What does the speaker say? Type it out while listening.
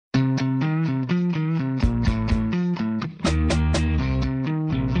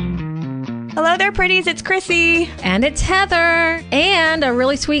there, pretties. It's Chrissy. And it's Heather. And a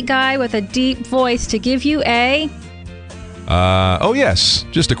really sweet guy with a deep voice to give you a... Oh yes,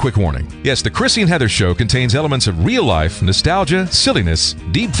 just a quick warning. Yes, the Chrissy and Heather show contains elements of real life, nostalgia, silliness,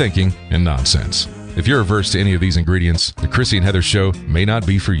 deep thinking, and nonsense. If you're averse to any of these ingredients, the Chrissy and Heather show may not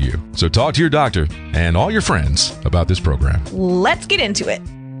be for you. So talk to your doctor and all your friends about this program. Let's get into it.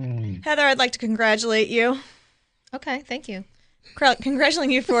 Heather, I'd like to congratulate you. Okay, thank you.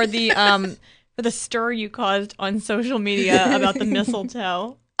 Congratulating you for the stir you caused on social media about the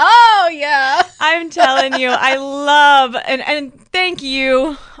mistletoe. Oh, yeah. I'm telling you, I love, and thank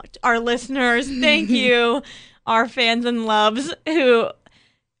you, our listeners. Thank you, our fans and loves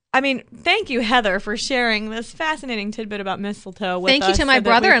thank you, Heather, for sharing this fascinating tidbit about mistletoe with us. Thank you to my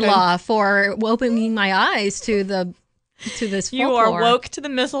brother-in-law for opening my eyes to this folklore. You are woke to the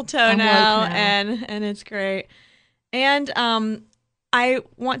mistletoe now, and it's great. And I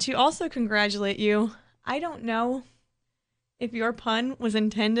want to also congratulate you. I don't know if your pun was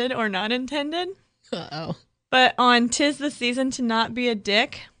intended or not intended. Uh-oh. But on 'Tis the Season to Not Be a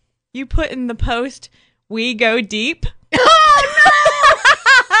Dick, you put in the post, "We go deep." Oh, no!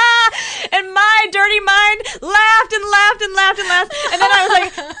 And my dirty mind laughed and laughed and laughed and laughed. And then I was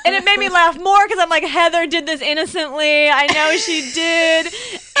like, and it made me laugh more because I'm like, Heather did this innocently. I know she did.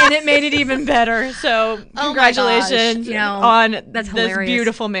 And it made it even better. So congratulations on that's this hilarious.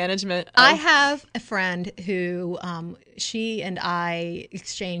 Beautiful management. I have a friend who she and I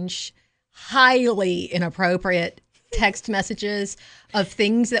exchange highly inappropriate text messages of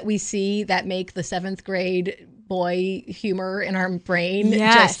things that we see that make the 7th grade boy humor in our brain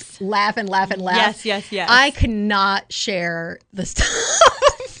just laugh and laugh and laugh. Yes. I cannot share the stuff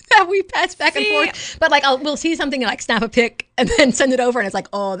that we pass back and forth. But we'll see something and snap a pic and then send it over and it's like,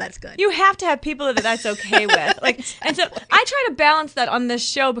 oh, that's good. You have to have people that that's okay with. Exactly. And so I try to balance that on this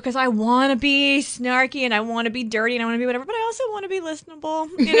show because I want to be snarky and I want to be dirty and I want to be whatever, but I also want to be listenable,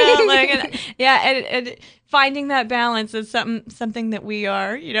 and finding that balance is something that we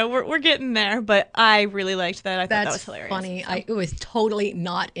are, we're getting there, but I really liked that. I thought that was hilarious. Funny. It was totally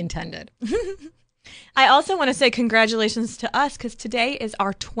not intended. I also want to say congratulations to us because today is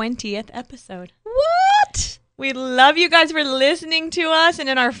our 20th episode. What? We love you guys for listening to us. And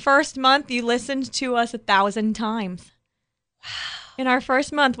in our first month, you listened to us 1,000 times. Wow. In our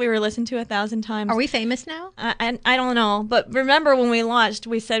first month, we were listened to 1,000 times. Are we famous now? I don't know. But remember when we launched,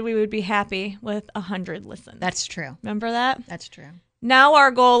 we said we would be happy with 100 listens. That's true. Remember that? That's true. Now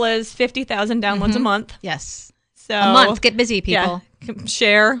our goal is 50,000 downloads a month. Yes. So a month. Get busy, people. Yeah.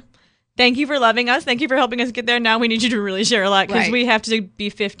 Share. Thank you for loving us. Thank you for helping us get there. Now we need you to really share a lot because we have to be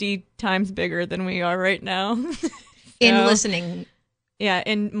 50 times bigger than we are right now. In listening. Yeah,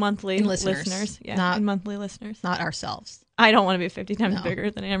 in monthly listeners. Yeah, in monthly listeners. Not ourselves. I don't want to be 50 times bigger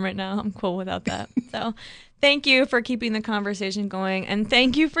than I am right now. I'm cool without that. So thank you for keeping the conversation going. And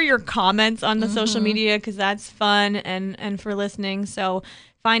thank you for your comments on the social media because that's fun and for listening. So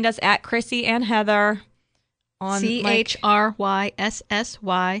find us at Chrissy and Heather. On CHRYSSY.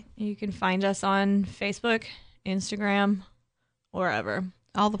 You can find us on Facebook, Instagram, wherever.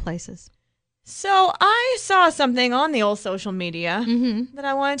 All the places. So I saw something on the old social media that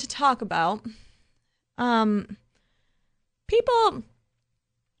I wanted to talk about. People,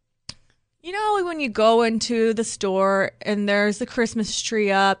 when you go into the store and there's the Christmas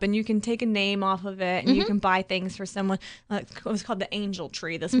tree up and you can take a name off of it and you can buy things for someone. It was called the Angel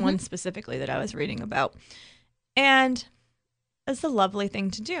Tree, this one specifically that I was reading about. And it's a lovely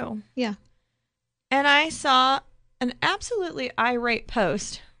thing to do. Yeah. And I saw an absolutely irate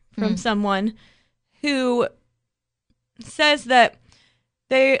post from someone who says that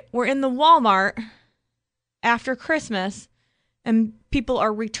they were in the Walmart after Christmas and people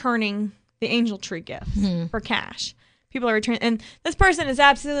are returning the angel tree gifts for cash. People are returning. And this person is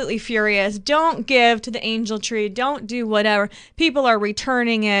absolutely furious. Don't give to the angel tree. Don't do whatever. People are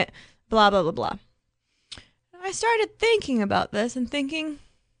returning it. Blah, blah, blah, blah. I started thinking about this and thinking,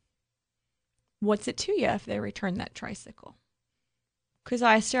 what's it to you if they return that tricycle? Because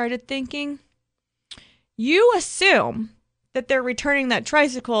I started thinking, you assume that they're returning that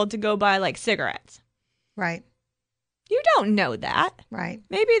tricycle to go buy cigarettes. Right. You don't know that. Right.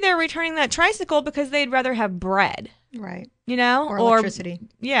 Maybe they're returning that tricycle because they'd rather have bread. Right. Or electricity.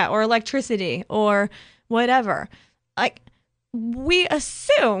 Or electricity or whatever. We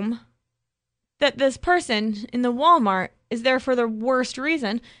assume that this person in the Walmart is there for the worst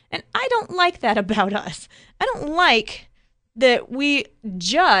reason. And I don't like that about us. I don't like that we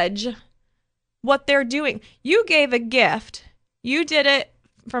judge what they're doing. You gave a gift. You did it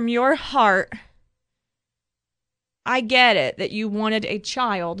from your heart. I get it that you wanted a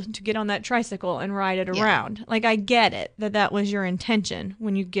child to get on that tricycle and ride it around. Like, I get it that was your intention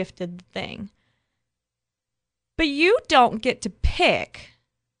when you gifted the thing. But you don't get to pick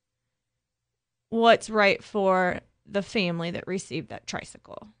what's right for the family that received that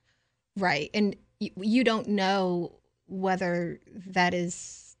tricycle. Right. And you don't know whether that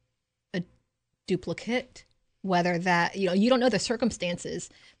is a duplicate, whether that, you don't know the circumstances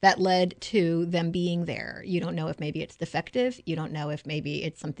that led to them being there. You don't know if maybe it's defective. You don't know if maybe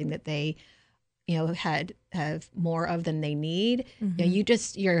it's something that they, have more of than they need.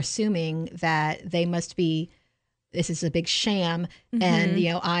 Mm-hmm. You're assuming that they must be, this is a big sham. Mm-hmm.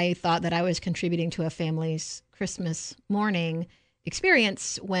 And, I thought that I was contributing to a family's Christmas morning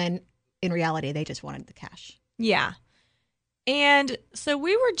experience when in reality, they just wanted the cash. Yeah. And so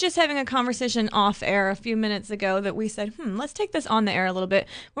we were just having a conversation off air a few minutes ago that we said, let's take this on the air a little bit,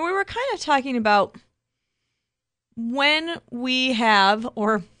 where we were kind of talking about when we have,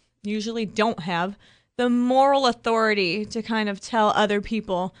 or usually don't have, the moral authority to kind of tell other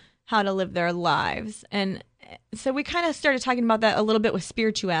people how to live their lives. And so we kind of started talking about that a little bit with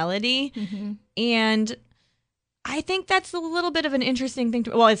spirituality. Mm-hmm. And I think that's a little bit of an interesting thing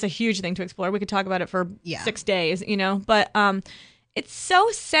it's a huge thing to explore. We could talk about it for 6 days, but it's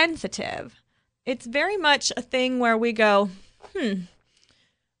so sensitive. It's very much a thing where we go,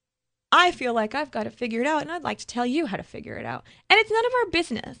 I feel like I've got it figured out and I'd like to tell you how to figure it out. And it's none of our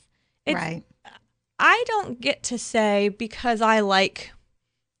business. Right. I don't get to say because I like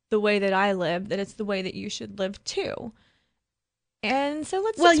the way that I live that it's the way that you should live too. And so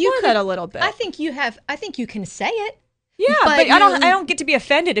let's explore that a little bit. I think you can say it. Yeah, but I don't get to be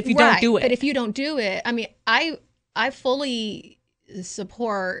offended if you don't do it. But if you don't do it, I mean, I fully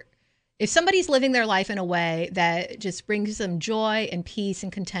support if somebody's living their life in a way that just brings them joy and peace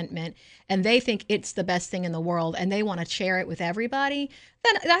and contentment, and they think it's the best thing in the world, and they want to share it with everybody,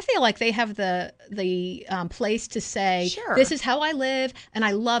 then I feel like they have the place to say, sure, this is how I live, and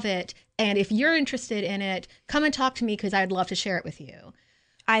I love it. And if you're interested in it, come and talk to me because I'd love to share it with you.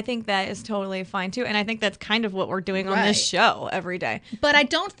 I think that is totally fine too. And I think that's kind of what we're doing on this show every day. But I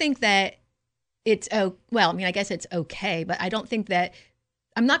don't think that it's, I guess it's okay, but I don't think that,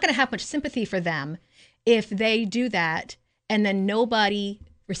 I'm not going to have much sympathy for them if they do that and then nobody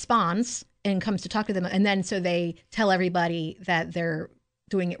responds and comes to talk to them. And then so they tell everybody that they're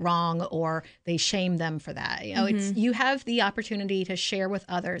doing it wrong or they shame them for that. It's, you have the opportunity to share with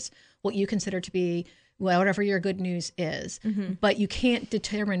others what you consider to be whatever your good news is, but you can't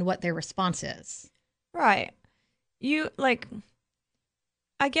determine what their response is. Right. I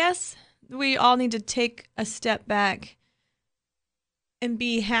guess we all need to take a step back and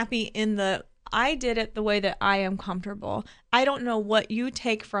be happy in I did it the way that I am comfortable. I don't know what you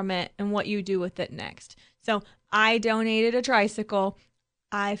take from it and what you do with it next. So I donated a tricycle.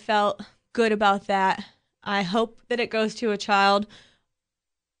 I felt good about that. I hope that it goes to a child.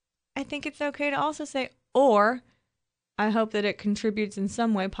 I think it's okay to also say, or I hope that it contributes in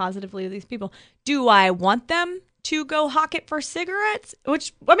some way positively to these people. Do I want them to go hawk it for cigarettes?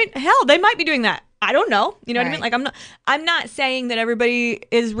 Which, hell, they might be doing that. I don't know. You know what I mean? Like, I'm not saying that everybody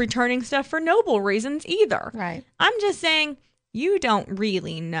is returning stuff for noble reasons either. Right. I'm just saying you don't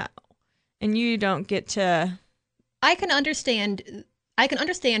really know. And you don't get to. I can understand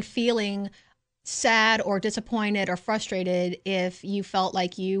feeling sad or disappointed or frustrated if you felt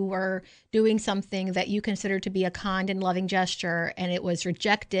like you were doing something that you considered to be a kind and loving gesture and it was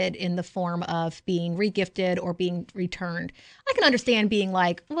rejected in the form of being regifted or being returned. I can understand being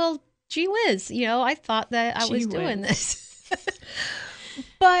like, well, gee whiz, I thought that I was doing this.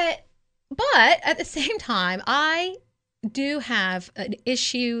 But at the same time, I do have an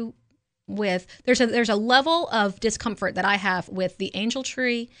issue with there's a level of discomfort that I have with the angel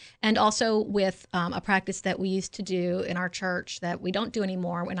tree and also with a practice that we used to do in our church that we don't do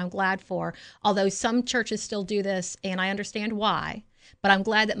anymore, and I'm glad for, although some churches still do this and I understand why, but I'm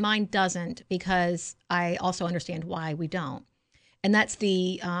glad that mine doesn't because I also understand why we don't. And that's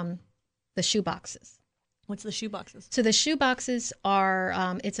the shoe boxes. What's the shoe boxes? So the shoe boxes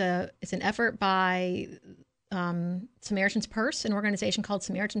are it's an effort by Samaritan's Purse, an organization called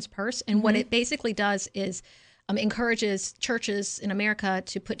Samaritan's Purse. And what it basically does is encourages churches in America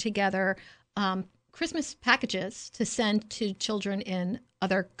to put together Christmas packages to send to children in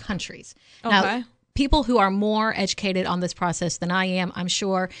other countries. Okay. Now, people who are more educated on this process than I am, I'm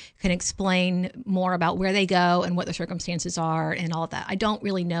sure, can explain more about where they go and what the circumstances are and all of that. I don't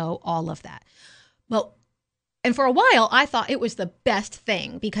really know all of that. Well, and for a while, I thought it was the best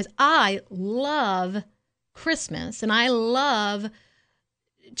thing because I love Christmas and I love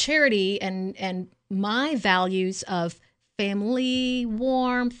charity and my values of family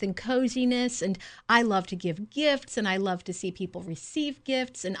warmth and coziness, and I love to give gifts, and I love to see people receive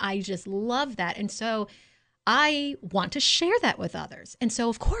gifts, and I just love that. And so I want to share that with others. And so,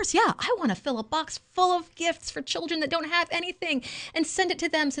 of course, yeah, I want to fill a box full of gifts for children that don't have anything and send it to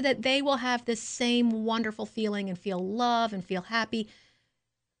them so that they will have this same wonderful feeling and feel love and feel happy,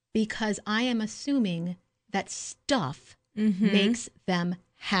 because I am assuming that stuff makes them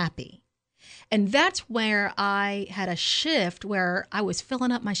happy. And that's where I had a shift, where I was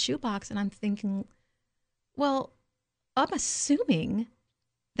filling up my shoebox and I'm thinking, well, I'm assuming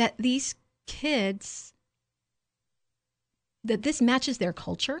that these kids, that this matches their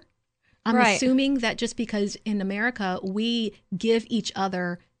culture. I'm Right. assuming that just because in America we give each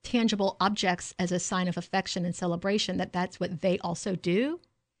other tangible objects as a sign of affection and celebration, that that's what they also do.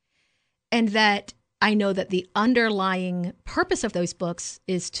 And that I know that the underlying purpose of those books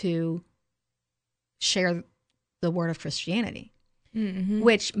is to share the word of Christianity,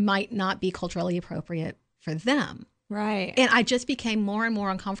 which might not be culturally appropriate for them. Right. And I just became more and more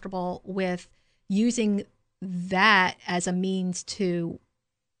uncomfortable with using that as a means to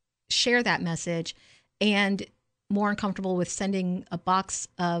share that message, and more uncomfortable with sending a box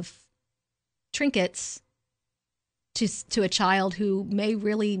of trinkets to a child who may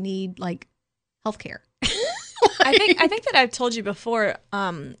really need like healthcare. I think that I've told you before,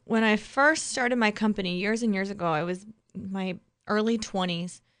 when I first started my company years and years ago, I was in my early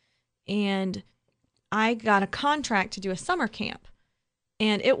 20s, and I got a contract to do a summer camp.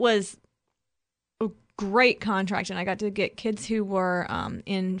 And it was a great contract, and I got to get kids who were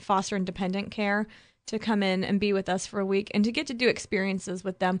in foster and dependent care to come in and be with us for a week, and to get to do experiences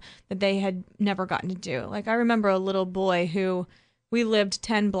with them that they had never gotten to do. Like, I remember a little boy who, we lived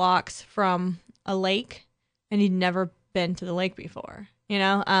 10 blocks from a lake, and he'd never been to the lake before, you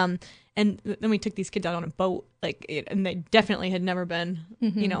know? And then we took these kids out on a boat, and they definitely had never been,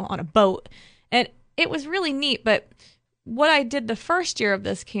 you know, on a boat. And it was really neat. But what I did the first year of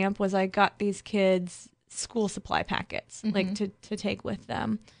this camp was I got these kids school supply packets, like to take with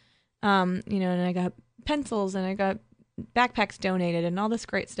them. You know, and I got pencils, and I got backpacks donated, and all this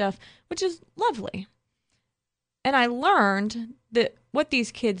great stuff, which is lovely. And I learned that what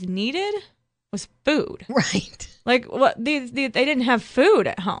these kids needed was food. Right. Like, what they didn't have food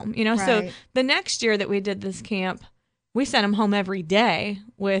at home, you know? So Right. the next year that we did this camp, we sent them home every day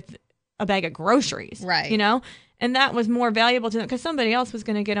with a bag of groceries. Right. You know? And that was more valuable to them, because somebody else was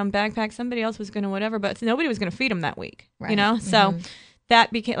going to get them backpacks, somebody else was going to whatever, but nobody was going to feed them that week. You Right. know? So that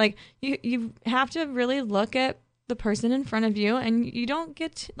became like, you have to really look at the person in front of you, and you don't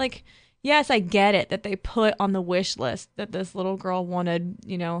get like, yes, I get it that they put on the wish list that this little girl wanted,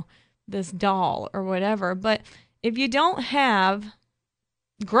 you know, this doll or whatever. But if you don't have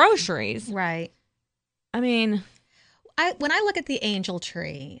groceries, Right. I mean, When I look at the angel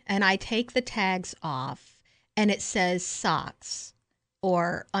tree and I take the tags off and it says socks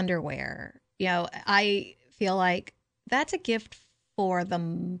or underwear, you know, I feel like that's a gift for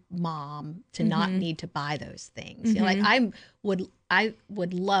the mom to not need to buy those things. You know, like I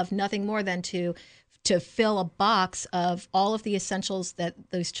would love nothing more than to fill a box of all of the essentials that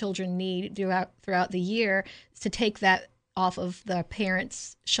those children need throughout the year, to take that off of the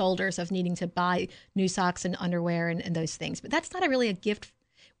parents' shoulders of needing to buy new socks and underwear and those things. But that's not really a gift.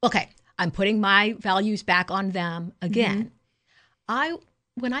 Okay, I'm putting my values back on them again.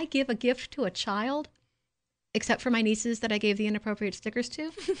 When I give a gift to a child, except for my nieces that I gave the inappropriate stickers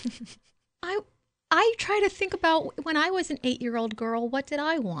to, I try to think about when I was an 8-year-old girl, what did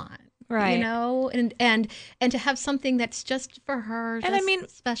I want? Right. You know, and to have something that's just for her, And I just mean,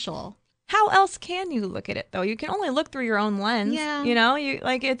 special. how else can you look at it though? You can only look through your own lens. Yeah. You know, you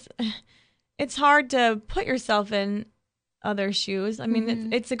like it's hard to put yourself in other shoes. I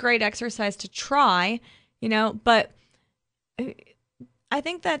mean, it's a great exercise to try, you know, but I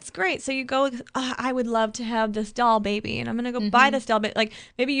think that's great. So you go, I would love to have this doll baby, and I'm going to go buy this doll baby. Like,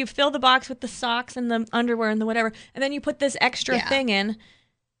 maybe you fill the box with the socks and the underwear and the whatever, and then you put this extra thing in.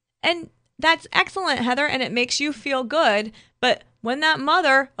 And that's excellent, Heather, and it makes you feel good. But when that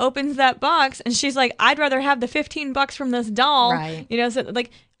mother opens that box and she's like, I'd rather have the $15 from this doll, Right. you know, so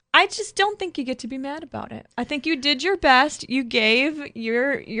like, I just don't think you get to be mad about it. I think you did your best. You gave,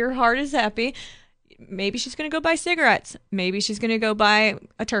 your heart is happy. Maybe she's going to go buy cigarettes. Maybe she's going to go buy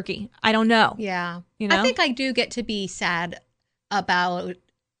a turkey. I don't know. Yeah. You know? I think I do get to be sad about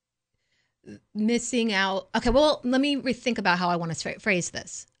missing out. Okay, well, let me rethink about how I want to phrase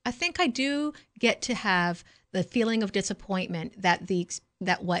this. I think I do get to have the feeling of disappointment that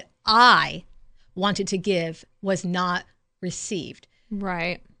what I wanted to give was not received.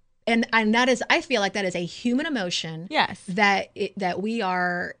 Right. And that is, I feel like that is a human emotion. Yes. That we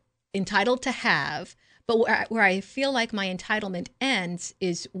are entitled to have. But where I feel like my entitlement ends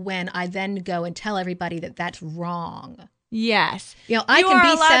is when I then go and tell everybody that that's wrong. Yes. I can be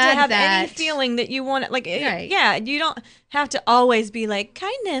allowed sad to have that any feeling that you want. Like, Right. yeah, you don't have to always be like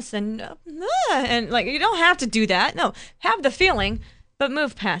kindness and like you don't have to do that. No, have the feeling, but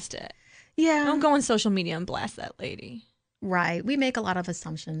move past it. Yeah. Don't go on social media and blast that lady. Right. We make a lot of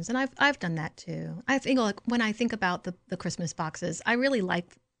assumptions, and I've done that too. I think like when I think about the Christmas boxes, I really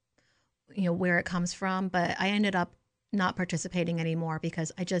like where it comes from, but I ended up not participating anymore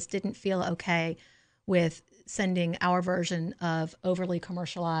because I just didn't feel okay with sending our version of overly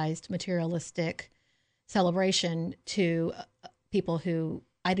commercialized, materialistic celebration to people who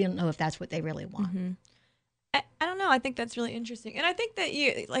I didn't know if that's what they really want. Mm-hmm. I don't know. I think that's really interesting, and I think that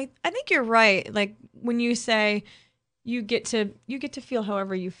I think you're right. Like when you say you get to feel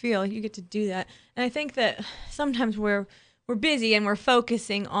however you feel, you get to do that, and I think that sometimes we're busy and we're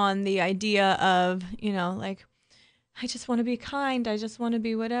focusing on the idea of like, I just want to be kind. I just want to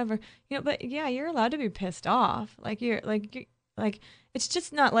be whatever. But yeah, you're allowed to be pissed off. Like it's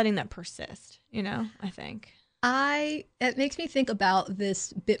just not letting that persist. I think. It makes me think about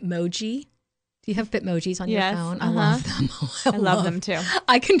this Bitmoji. Do you have Bitmojis on your phone? Uh-huh. I love them. I love them too.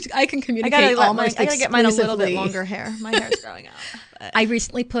 I can communicate I almost gotta get mine a little bit exclusively. longer hair. My hair's growing out. But I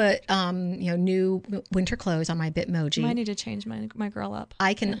recently put new winter clothes on my Bitmoji. I need to change my girl up.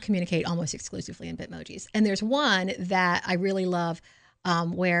 I can communicate almost exclusively in Bitmojis. And there's one that I really love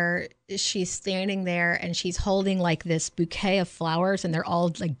where she's standing there and she's holding like this bouquet of flowers and they're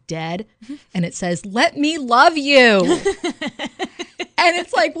all like dead. And it says, "Let me love you." And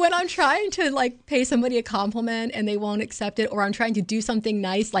it's like when I'm trying to like pay somebody a compliment and they won't accept it, or I'm trying to do something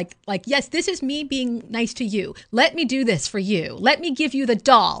nice, like yes, this is me being nice to you. Let me do this for you. Let me give you the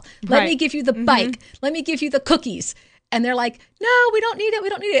doll. Let me give you the bike. Let me give you the cookies. And they're like, "No, we don't need it. We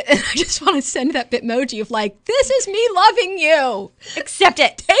don't need it." And I just want to send that Bitmoji of like, "This is me loving you. Accept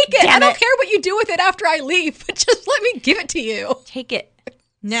it. Take it. Damn I don't it. care what you do with it after I leave, but just let me give it to you." Take it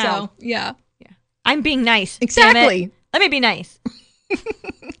now. So, yeah. I'm being nice. Exactly. Damn it. Let me be nice.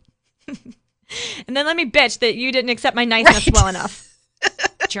 And then let me bitch that you didn't accept my niceness well enough.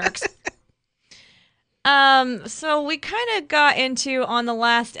 Jerks. So we kind of got into, on the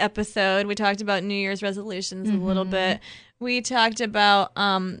last episode, we talked about New Year's resolutions a little bit. We talked about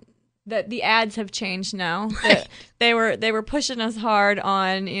that the ads have changed now. That they were pushing us hard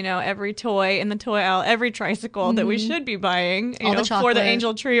on, every toy in the toy aisle, every tricycle that we should be buying, for the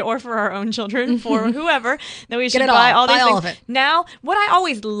angel tree or for our own children, for whoever, that we should buy all these things. All of it. Now, what I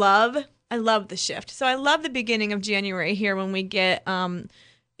always love, I love the shift. So I love the beginning of January here when we get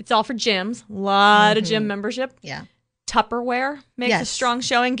it's all for gyms, a lot of gym membership. Yeah. Tupperware makes a strong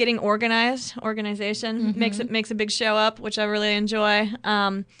showing. Getting organization makes a big show up, which I really enjoy.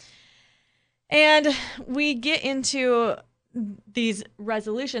 And we get into these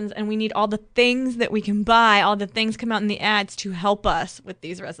resolutions and we need all the things that we can buy, all the things come out in the ads to help us with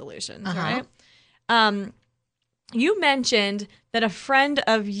these resolutions, right? You mentioned that a friend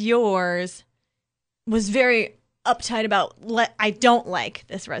of yours was very uptight about I don't like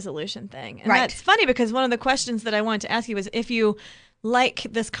this resolution thing. And that's funny because one of the questions that I wanted to ask you was if you like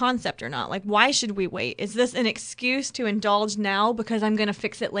this concept or not. Like, why should we wait? Is this an excuse to indulge now because I'm going to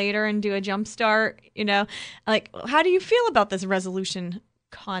fix it later and do a jump start? Like, how do you feel about this resolution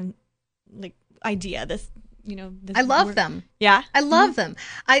idea? This, I love them. Yeah. I love them.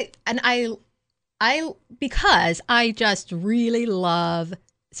 Because I just really love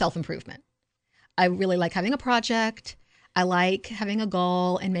self-improvement. I really like having a project. I like having a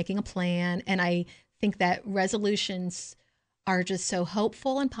goal and making a plan. And I think that resolutions are just so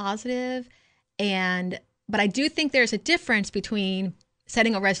hopeful and positive. But I do think there's a difference between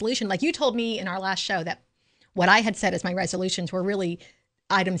setting a resolution. Like you told me in our last show that what I had said as my resolutions were really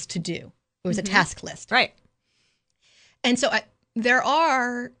items to do. It was a task list. Right. And so I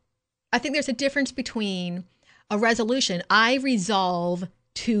think there's a difference between a resolution. I resolve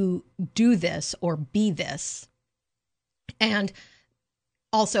to do this or be this. And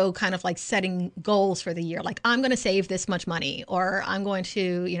also kind of like setting goals for the year. Like I'm going to save this much money, or I'm going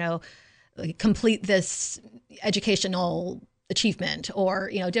to, complete this educational achievement, or,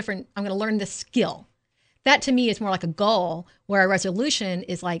 I'm going to learn this skill. That to me is more like a goal, where a resolution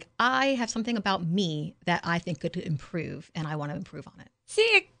is like, I have something about me that I think could improve and I want to improve on it. See,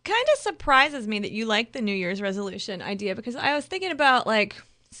 it kind of surprises me that you like the New Year's resolution idea, because I was thinking about like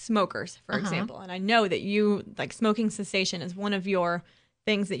smokers, for example. And I know that you like smoking cessation is one of your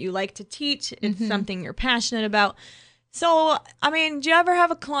things that you like to teach. It's something you're passionate about. So, I mean, do you ever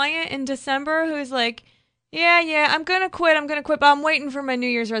have a client in December who's like, yeah, I'm going to quit, but I'm waiting for my New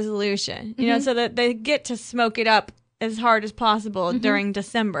Year's resolution, you know, so that they get to smoke it up as hard as possible during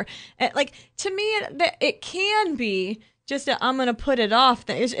December. And, like, to me, it can be just I'm going to put it off.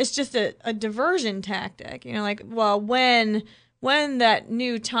 It's just a diversion tactic, you know, like, well, when that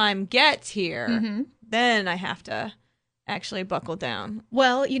new time gets here, then I have to actually buckle down.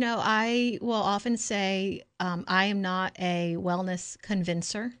 Well, you know, I will often say I am not a wellness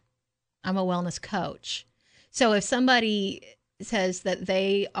convincer. I'm a wellness coach. So if somebody says that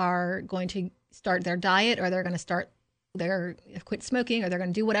they are going to start their diet, or they're going to start quit smoking, or they're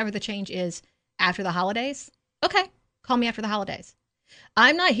going to do whatever the change is after the holidays, okay, call me after the holidays.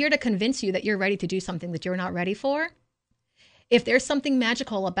 I'm not here to convince you that you're ready to do something that you're not ready for. If there's something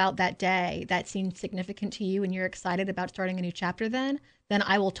magical about that day that seems significant to you and you're excited about starting a new chapter, then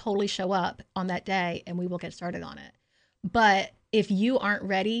I will totally show up on that day and we will get started on it. But if you aren't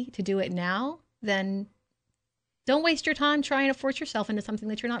ready to do it now, then don't waste your time trying to force yourself into something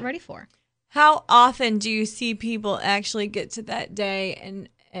that you're not ready for. How often do you see people actually get to that day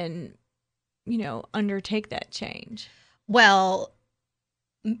and you know, undertake that change? Well,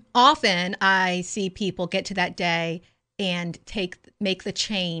 often I see people get to that day and make the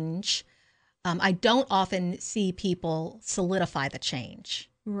change. I don't often see people solidify the change.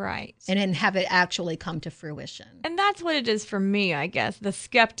 Right. And then have it actually come to fruition. And that's what it is for me, I guess. The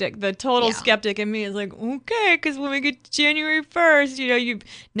skeptic, the total skeptic in me is like, okay, because when we get to January 1st, you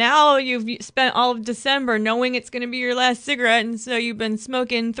know, you've spent all of December knowing it's going to be your last cigarette, and so you've been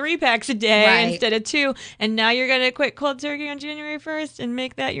smoking 3 packs a day instead of 2, and now you're going to quit cold turkey on January 1st and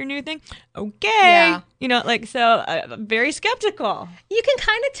make that your new thing? Okay. Yeah. You know, like, so very skeptical. You can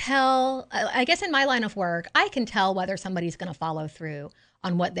kind of tell, I guess in my line of work, I can tell whether somebody's going to follow through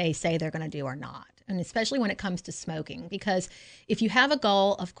on what they say they're going to do or not. And especially when it comes to smoking, because if you have a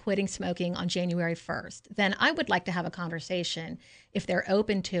goal of quitting smoking on January 1st, then I would like to have a conversation, if they're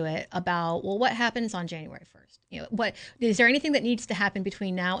open to it, about, well, what happens on January 1st? You know, is there anything that needs to happen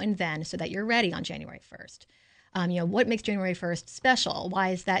between now and then so that you're ready on January 1st? You know, what makes January 1st special? Why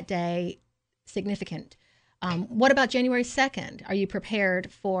is that day significant? What about January 2nd? Are you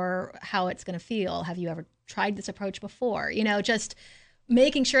prepared for how it's going to feel? Have you ever tried this approach before? You know, just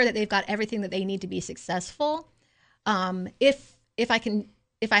making sure that they've got everything that they need to be successful. If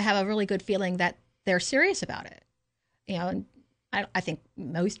I have a really good feeling that they're serious about it, you know, and I think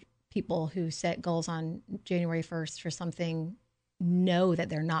most people who set goals on January 1st for something know that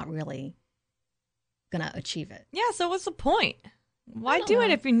they're not really going to achieve it. Yeah. So what's the point? Why do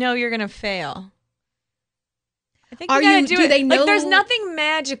it if you know you're going to fail? I think you gotta do it. They know? Like, there's nothing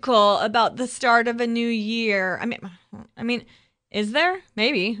magical about the start of a new year. I mean, is there?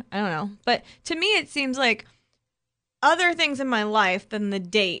 Maybe. I don't know. But to me, it seems like other things in my life than the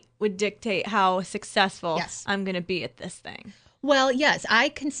date would dictate how successful I'm going to be at this thing. Well, yes, I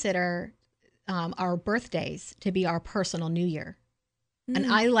consider our birthdays to be our personal new year.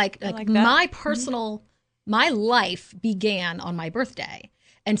 And I like my personal, my life began on my birthday.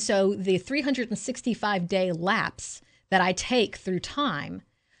 And so the 365-day lapse that I take through time,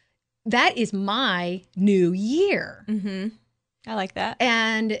 that is my new year. Mm-hmm. I like that.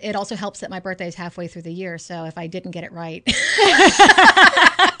 And it also helps that my birthday is halfway through the year. So if I didn't get it right. But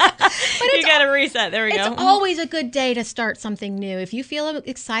you got to reset. There we go. It's always a good day to start something new. If you feel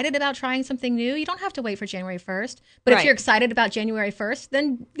excited about trying something new, you don't have to wait for January 1st. But if you're excited about January 1st,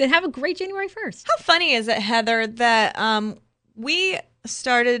 then have a great January 1st. How funny is it, Heather, that we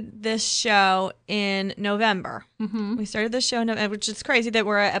started this show in November. Mm-hmm. We started the show in November, which is crazy that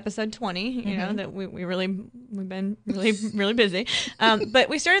we're at episode 20, you know, that we've been really busy. But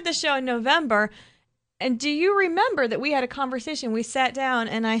we started the show in November. And do you remember that we had a conversation? We sat down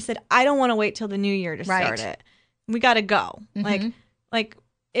and I said, I don't want to wait till the new year to start it. We got to go. Mm-hmm. Like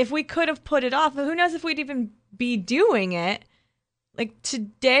if we could have put it off, who knows if we'd even be doing it. Like,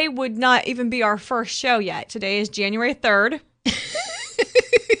 today would not even be our first show yet. Today is January 3rd.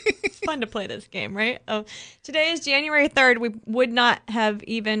 It's fun to play this game, right? Oh, today is January 3rd. We would not have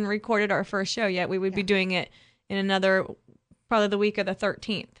even recorded our first show yet. We would be doing it in another, probably the week of the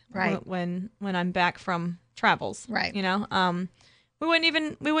 13th, right? When I'm back from travels, right? You know, we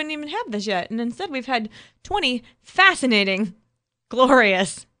wouldn't even have this yet, and instead we've had 20 fascinating,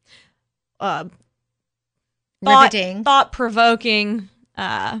 glorious, riveting, thought-provoking,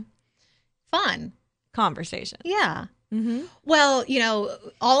 fun conversation. Yeah. Mm-hmm. Well, you know,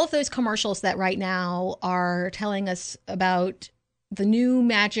 all of those commercials that right now are telling us about the new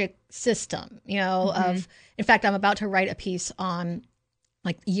magic system, you know, in fact, I'm about to write a piece on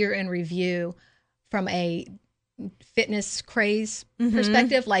like year in review from a fitness craze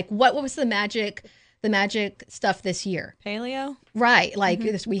perspective, like what was the magic stuff this year? Paleo? Right. Like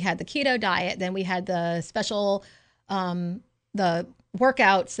we had the keto diet, then we had the special, the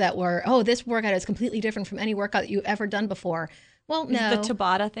workouts that were, this workout is completely different from any workout that you've ever done before. Well, no. The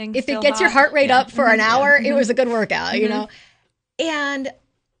Tabata thing. If it gets your heart rate up for an hour, it was a good workout, you Mm-hmm. know? And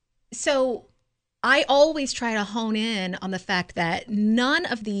so I always try to hone in on the fact that none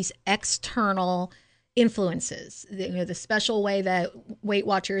of these external influences, the special way that Weight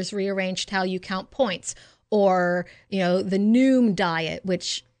Watchers rearranged how you count points, or, the Noom diet,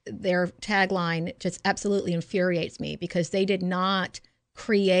 which their tagline just absolutely infuriates me because they did not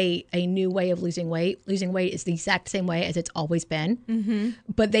create a new way of losing weight. Losing weight is the exact same way as it's always been. Mm-hmm.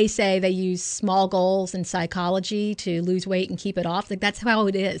 But they say they use small goals and psychology to lose weight and keep it off. Like, that's how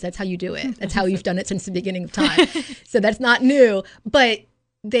it is. That's how you do it. That's how you've done it since the beginning of time. So that's not new. But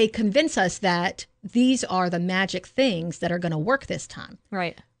they convince us that these are the magic things that are going to work this time.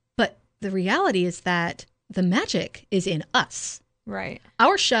 Right. But the reality is that the magic is in us. Right.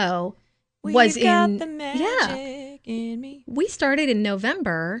 Our show We've was got in the magic in me. We started in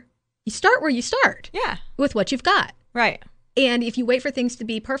November. You start where you start. Yeah. With what you've got. Right. And if you wait for things to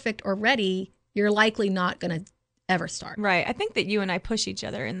be perfect or ready, you're likely not going to ever start. Right. I think that you and I push each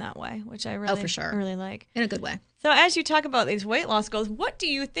other in that way, which I really, for sure. really like. In a good way. So as you talk about these weight loss goals, what do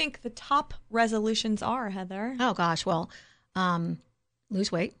you think the top resolutions are, Heather? Oh, gosh. Well,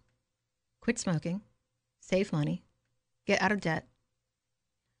 lose weight, quit smoking, save money, get out of debt.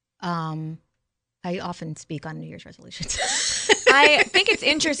 I often speak on New Year's resolutions. I think it's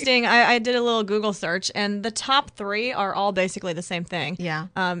interesting. I did a little Google search, and the top 3 are all basically the same thing. Yeah.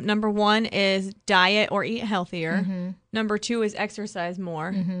 Number 1 is diet or eat healthier. Mm-hmm. Number 2 is exercise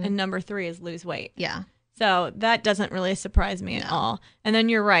more. Mm-hmm. And number 3 is lose weight. Yeah. So that doesn't really surprise me at all. And then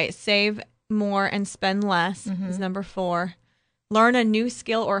you're right. Save more and spend less is number 4. Learn a new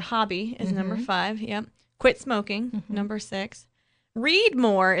skill or hobby is number 5. Yep. Quit smoking, number 6. Read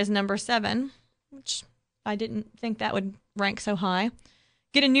more is number 7, which I didn't think that would rank so high.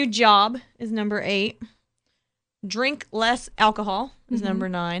 Get a new job is number 8. Drink less alcohol is number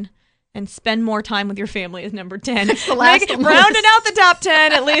 9. And spend more time with your family is number 10. The last one. Rounding out the top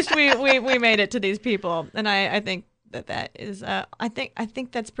 10, at least we made it to these people. And I think that is, I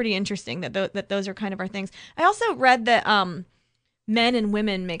think that's pretty interesting that those are kind of our things. I also read that men and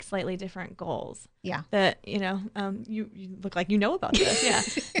women make slightly different goals. Yeah. That, you look like you know about this.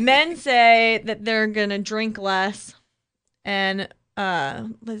 Yeah. Men say that they're going to drink less. And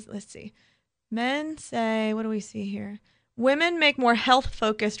let's see. Men say, what do we see here? Women make more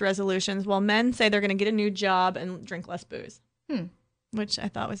health-focused resolutions, while men say they're going to get a new job and drink less booze, which I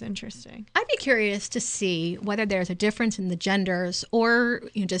thought was interesting. I'd be curious to see whether there's a difference in the genders or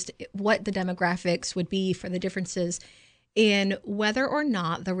just what the demographics would be for the differences in whether or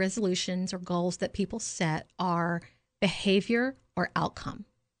not the resolutions or goals that people set are behavior or outcome.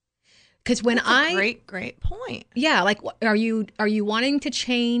 Because when That's a great point. Yeah, like are you wanting to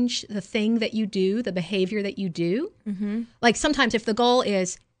change the thing that you do, the behavior that you do? Mm-hmm. Like sometimes if the goal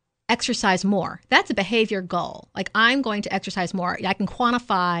is exercise more, that's a behavior goal. Like I'm going to exercise more. I can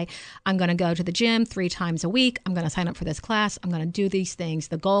quantify, I'm going to go to the gym 3 times a week. I'm going to sign up for this class. I'm going to do these things.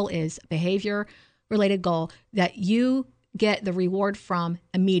 The goal is behavior related goal that you get the reward from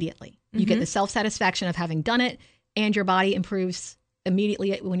immediately. You get the self-satisfaction of having done it, and your body improves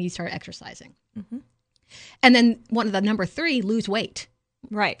immediately when you start exercising. Mm-hmm. And then one of the number 3, lose weight.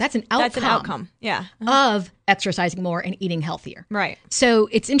 Right. That's an outcome. That's an outcome. Yeah. Of exercising more and eating healthier. Right. So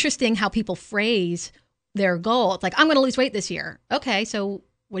it's interesting how people phrase their goal. It's like, I'm going to lose weight this year. Okay, so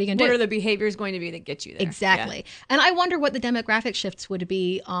what are you going to do? What are the behaviors going to be that get you there? Exactly. Yeah. And I wonder what the demographic shifts would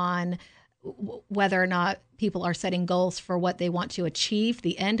be on whether or not people are setting goals for what they want to achieve,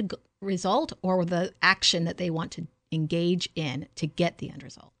 the end result, or the action that they want to engage in to get the end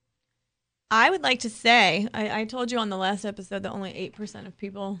result. I would like to say, I told you on the last episode that only 8% of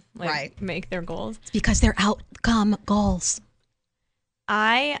people make their goals. It's because they're outcome goals.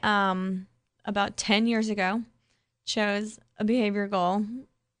 I, about 10 years ago, chose a behavior goal,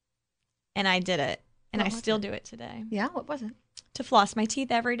 and I did it. And I still do it today. Yeah, what was it? To floss my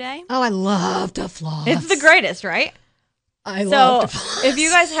teeth every day. Oh, I love to floss. It's the greatest, right? I love to floss. So if you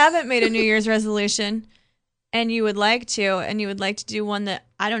guys haven't made a New Year's resolution and you would like to do one that,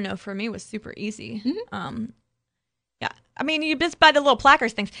 I don't know, for me was super easy. Mm-hmm. Yeah. I mean, you just buy the little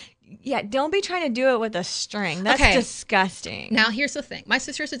placards things. Yeah, don't be trying to do it with a string. That's disgusting. Now, here's the thing. My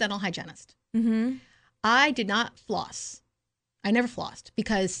sister's a dental hygienist. Mm-hmm. I did not floss. I never flossed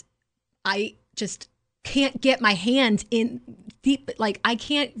because I just can't get my hands in deep. Like, I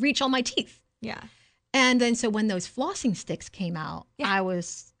can't reach all my teeth. Yeah. And then so when those flossing sticks came out, I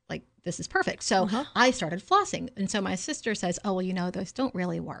was like, this is perfect. So I started flossing. And so my sister says, oh, well, you know, those don't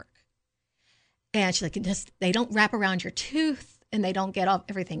really work. And she's like, they don't wrap around your tooth and they don't get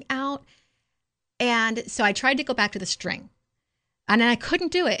everything out. And so I tried to go back to the string and I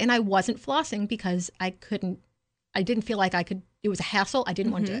couldn't do it. And I wasn't flossing because I didn't feel like I could, it was a hassle. I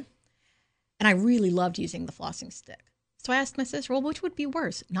didn't want to do it. And I really loved using the flossing stick. So I asked my sister, well, which would be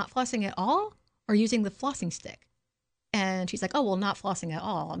worse, not flossing at all or using the flossing stick? And she's like, oh, well, not flossing at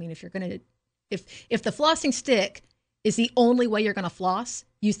all. I mean, if you're going to, if the flossing stick is the only way you're going to floss,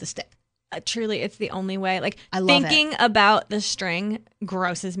 use the stick. Truly, it's the only way. Like, I love thinking about the string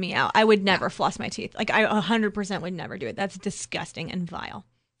grosses me out. I would never floss my teeth. Like, I 100% would never do it. That's disgusting and vile.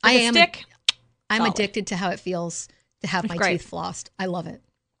 I'm addicted to how it feels to have my teeth flossed. I love it.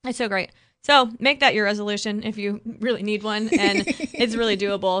 It's so great. So make that your resolution if you really need one, and it's really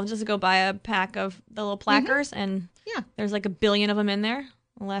doable. Just go buy a pack of the little plackers, and there's like 1 billion of them in there.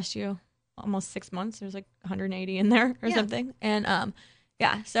 It'll last you almost 6 months. There's like 180 in there or something, and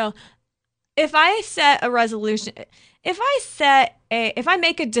so if I set a resolution, if I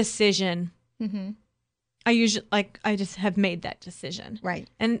make a decision, I just have made that decision. Right.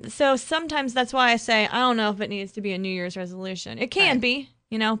 And so sometimes that's why I say, I don't know if it needs to be a New Year's resolution. It can be,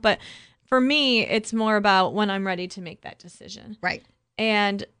 but for me, it's more about when I'm ready to make that decision. Right.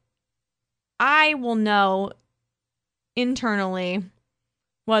 And I will know internally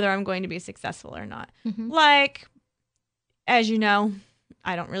whether I'm going to be successful or not. Like, as you know,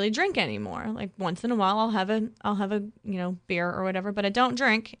 I don't really drink anymore. Like, once in a while I'll have a beer or whatever, but I don't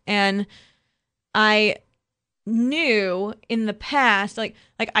drink. And I knew in the past, like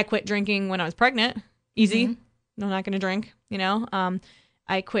I quit drinking when I was pregnant. Easy. I'm not going to drink,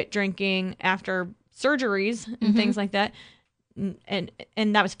 I quit drinking after surgeries and things like that.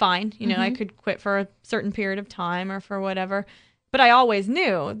 And that was fine. I could quit for a certain period of time or for whatever, but I always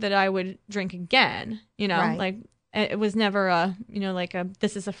knew that I would drink again, like it was never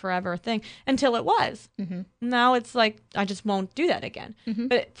this is a forever thing until it was. Now it's like, I just won't do that again.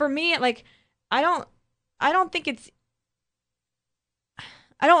 But for me, like, I don't think it's,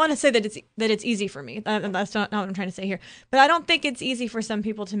 I don't want to say that it's easy for me. That's not what I'm trying to say here. But I don't think it's easy for some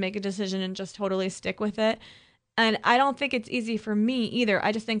people to make a decision and just totally stick with it. And I don't think it's easy for me either.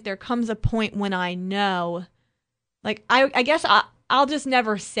 I just think there comes a point when I know, like, I guess I'll just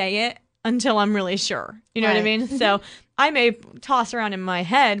never say it until I'm really sure. You know what I mean? So I may toss around in my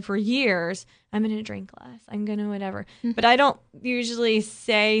head for years, I'm going to drink less, I'm going to whatever. But I don't usually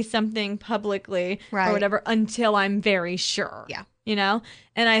say something publicly or whatever until I'm very sure. Yeah.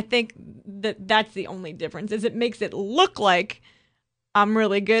 And I think that's the only difference, is it makes it look like I'm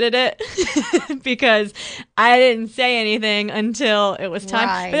really good at it because I didn't say anything until it was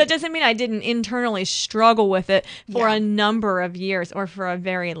time. But that doesn't mean I didn't internally struggle with it for a number of years or for a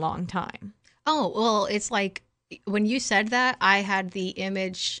very long time. Oh, well, it's like when you said that, I had the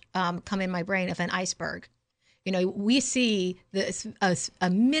image come in my brain of an iceberg. We see this a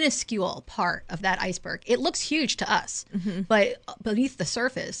minuscule part of that iceberg. It looks huge to us, but beneath the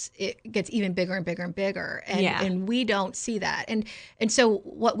surface, it gets even bigger and bigger and bigger, and we don't see that. And so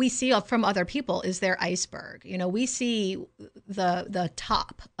what we see from other people is their iceberg. We see the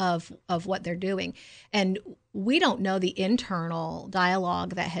top of what they're doing, and we don't know the internal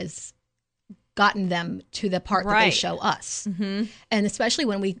dialogue that has gotten them to the part that they show us. And especially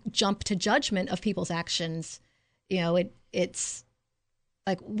when we jump to judgment of people's actions, it's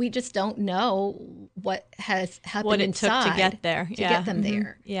like we just don't know what has happened, what it inside took to get there, to get them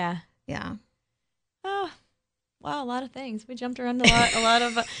there. Yeah. Oh, wow, a lot of things. We jumped around a lot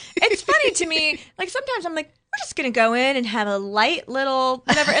of. It's funny to me. Like, sometimes I'm like, we're just gonna go in and have a light little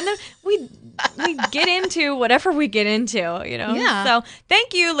whatever, and then we get into whatever we get into, Yeah. So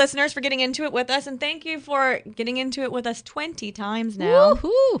thank you, listeners, for getting into it with us, and thank you for getting into it with us 20 times now.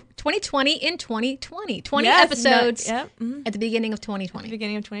 Woohoo! 2020 in 2020. 20 episodes at the beginning of 2020. The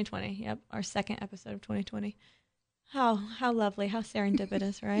beginning of 2020. Yep, our second episode of 2020. How lovely, how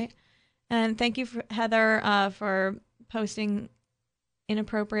serendipitous, right? And thank you, Heather, for posting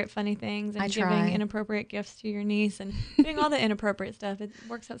inappropriate funny things and giving inappropriate gifts to your niece and doing all the inappropriate stuff. It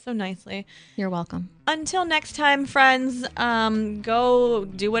works out so nicely. You're welcome. Until next time, friends, go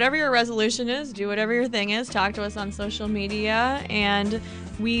do whatever your resolution is, do whatever your thing is, talk to us on social media, and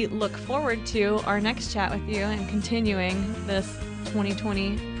we look forward to our next chat with you and continuing this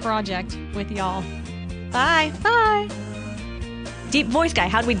 2020 project with y'all. Bye. Bye. Deep voice guy,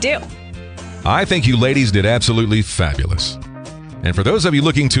 how'd we do? I think you ladies did absolutely fabulous. And for those of you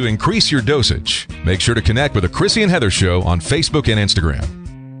looking to increase your dosage, make sure to connect with the Chrissy and Heather Show on Facebook and Instagram.